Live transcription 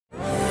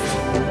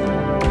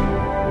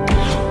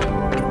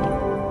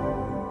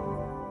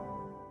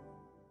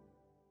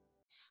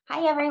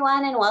Hi,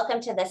 everyone, and welcome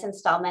to this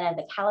installment of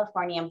the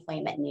California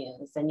Employment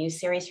News, a new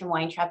series from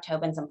Weintraub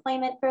Tobin's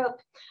Employment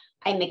Group.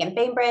 I'm Megan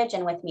Bainbridge,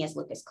 and with me is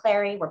Lucas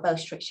Clary. We're both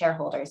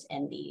shareholders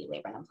in the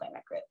Labor and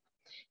Employment Group.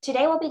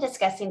 Today, we'll be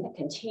discussing the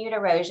continued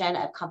erosion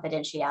of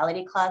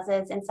confidentiality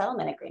clauses in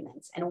settlement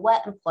agreements and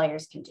what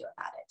employers can do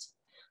about it.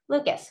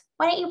 Lucas,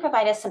 why don't you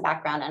provide us some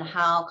background on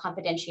how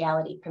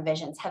confidentiality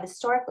provisions have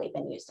historically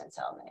been used in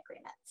settlement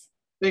agreements?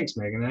 Thanks,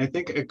 Megan. I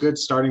think a good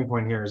starting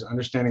point here is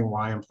understanding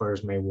why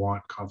employers may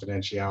want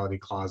confidentiality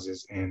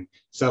clauses in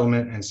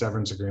settlement and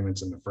severance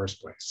agreements in the first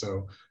place.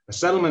 So a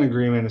settlement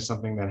agreement is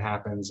something that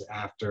happens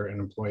after an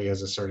employee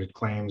has asserted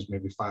claims,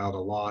 maybe filed a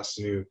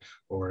lawsuit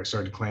or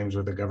asserted claims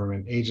with a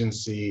government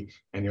agency,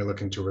 and you're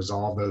looking to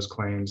resolve those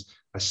claims.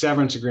 A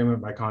severance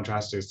agreement, by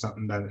contrast, is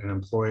something that an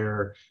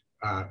employer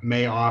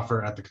may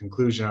offer at the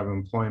conclusion of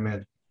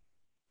employment,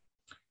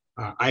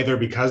 either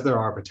because there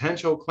are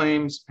potential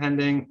claims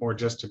pending or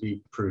just to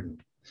be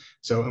prudent.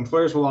 So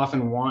employers will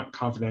often want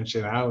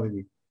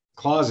confidentiality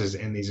clauses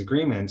in these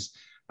agreements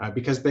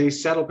because they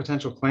settle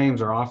potential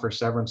claims or offer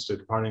severance to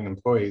departing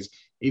employees,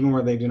 even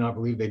where they do not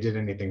believe they did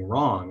anything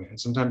wrong. And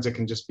sometimes it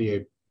can just be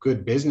a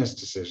good business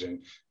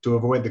decision to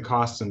avoid the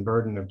costs and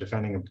burden of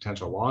defending a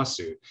potential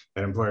lawsuit,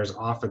 that employers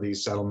offer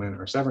these settlement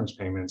or severance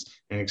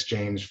payments in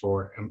exchange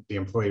for the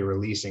employee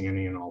releasing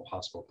any and all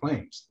possible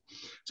claims.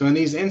 So in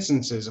these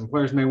instances,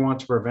 employers may want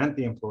to prevent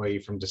the employee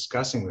from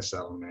discussing the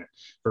settlement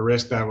for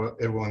risk that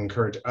it will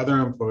encourage other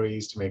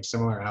employees to make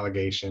similar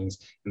allegations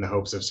in the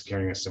hopes of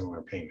securing a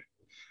similar payment.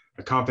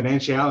 A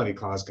confidentiality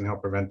clause can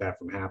help prevent that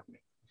from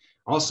happening.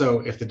 Also,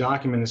 if the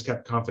document is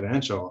kept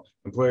confidential,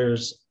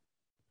 employers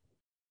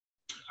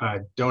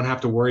don't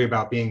have to worry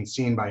about being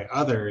seen by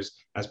others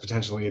as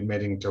potentially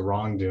admitting to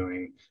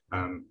wrongdoing,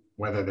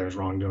 whether there's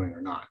wrongdoing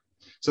or not.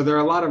 So there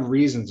are a lot of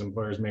reasons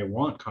employers may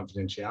want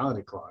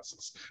confidentiality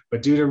clauses,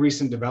 but due to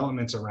recent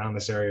developments around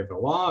this area of the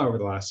law over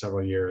the last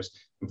several years,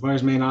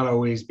 employers may not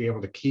always be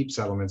able to keep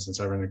settlements and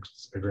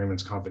severance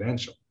agreements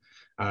confidential.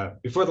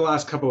 Before the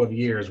last couple of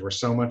years, where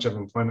so much of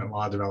employment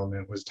law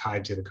development was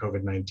tied to the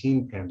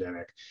COVID-19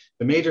 pandemic,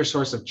 the major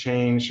source of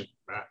change,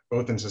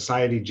 both in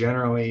society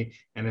generally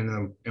and in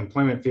the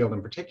employment field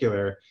in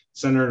particular,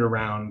 centered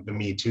around the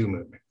Me Too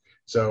movement.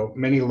 So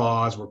many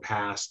laws were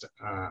passed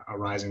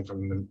arising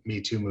from the Me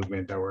Too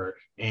movement that were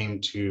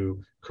aimed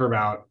to curb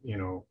out,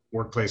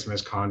 workplace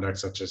misconduct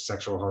such as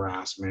sexual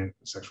harassment,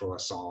 sexual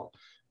assault,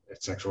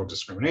 and sexual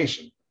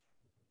discrimination.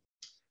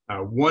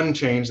 One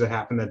change that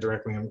happened that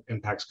directly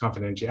impacts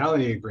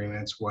confidentiality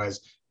agreements was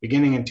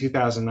beginning in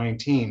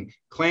 2019,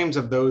 claims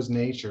of those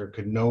nature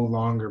could no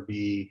longer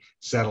be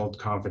settled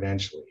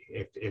confidentially.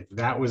 If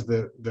that was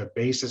the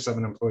basis of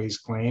an employee's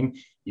claim,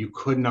 you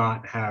could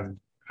not have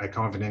a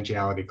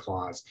confidentiality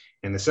clause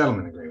in the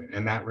settlement agreement.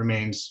 And that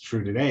remains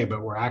true today,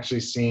 but we're actually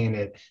seeing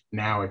it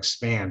now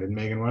expand. And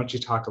Megan, why don't you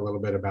talk a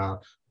little bit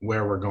about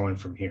where we're going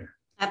from here?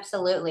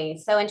 Absolutely.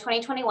 So in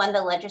 2021, the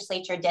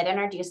legislature did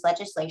introduce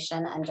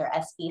legislation under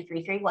SB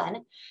 331,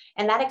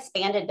 and that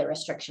expanded the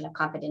restriction of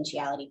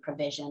confidentiality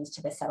provisions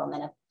to the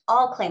settlement of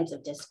all claims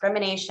of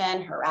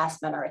discrimination,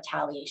 harassment, or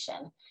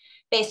retaliation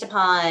based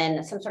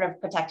upon some sort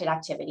of protected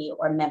activity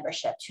or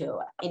membership to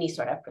any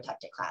sort of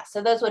protected class.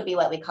 So those would be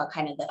what we call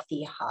kind of the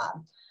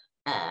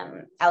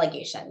FEHA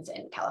allegations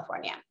in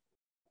California.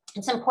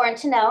 It's important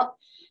to note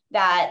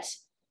that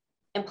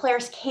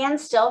employers can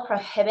still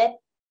prohibit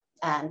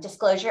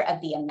disclosure of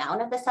the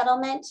amount of the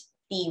settlement.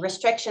 The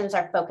restrictions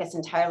are focused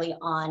entirely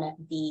on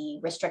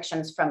the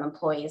restrictions from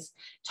employees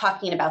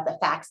talking about the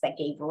facts that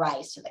gave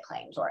rise to the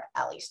claims, or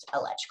at least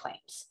alleged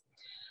claims.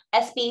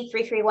 SB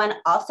 331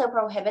 also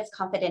prohibits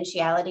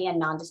confidentiality and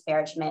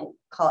non-disparagement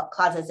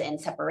clauses in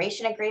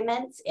separation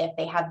agreements if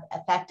they have the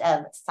effect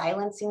of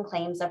silencing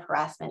claims of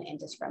harassment and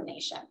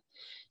discrimination.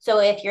 So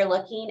if you're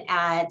looking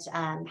at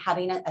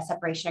having a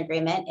separation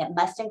agreement, it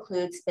must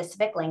include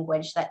specific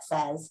language that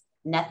says,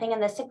 nothing in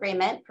this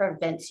agreement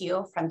prevents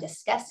you from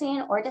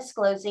discussing or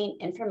disclosing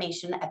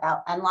information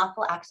about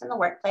unlawful acts in the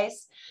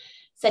workplace,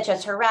 such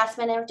as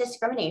harassment or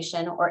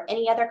discrimination, or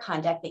any other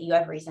conduct that you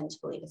have reason to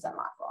believe is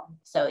unlawful.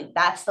 So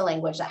that's the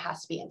language that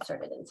has to be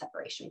inserted in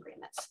separation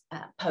agreements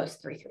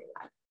post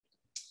 331.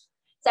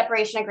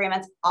 Separation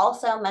agreements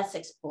also must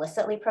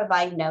explicitly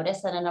provide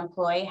notice that an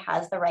employee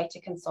has the right to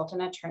consult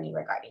an attorney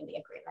regarding the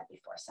agreement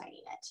before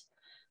signing it.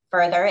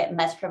 Further, it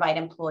must provide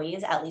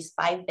employees at least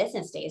 5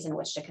 business days in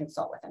which to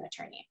consult with an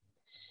attorney.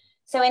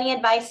 So any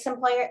advice,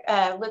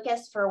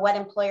 Lucas, for what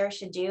employers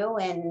should do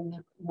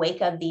in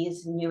wake of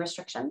these new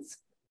restrictions?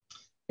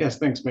 Yes,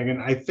 thanks, Megan.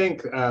 I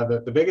think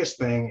that the biggest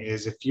thing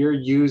is if you're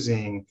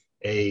using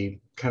a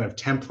kind of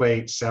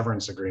template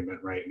severance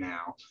agreement right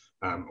now,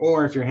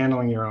 or if you're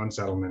handling your own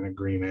settlement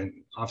agreement,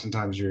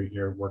 oftentimes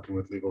you're working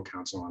with legal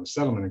counsel on a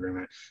settlement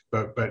agreement,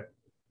 but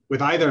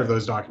with either of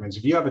those documents,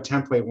 if you have a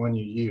template one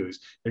you use,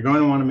 you're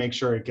going to want to make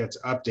sure it gets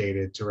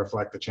updated to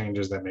reflect the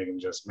changes that Megan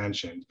just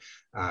mentioned.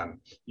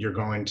 You're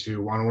going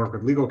to want to work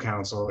with legal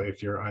counsel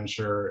if you're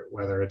unsure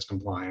whether it's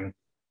compliant.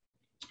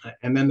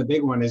 And then the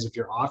big one is if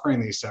you're offering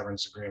these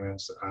severance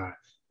agreements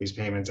these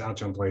payments out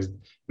to employees,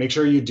 make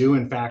sure you do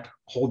in fact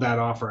hold that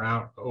offer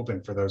out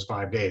open for those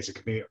 5 days. It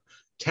can be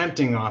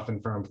tempting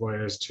often for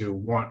employers to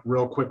want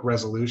real quick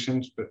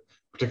resolutions, but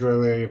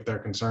particularly if they're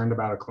concerned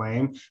about a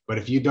claim. But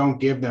if you don't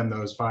give them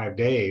those 5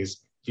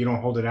 days, if you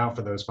don't hold it out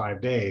for those 5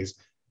 days,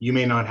 you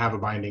may not have a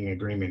binding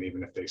agreement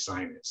even if they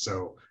sign it.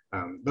 So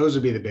those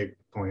would be the big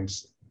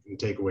points and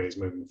takeaways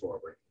moving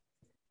forward.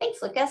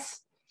 Thanks,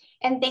 Lucas.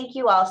 And thank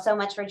you all so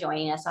much for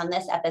joining us on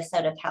this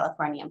episode of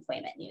California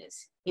Employment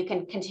News. You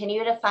can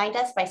continue to find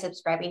us by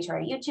subscribing to our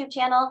YouTube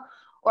channel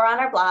or on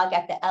our blog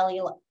at the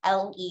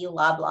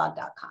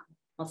lelawblog.com.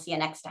 We'll see you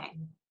next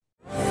time.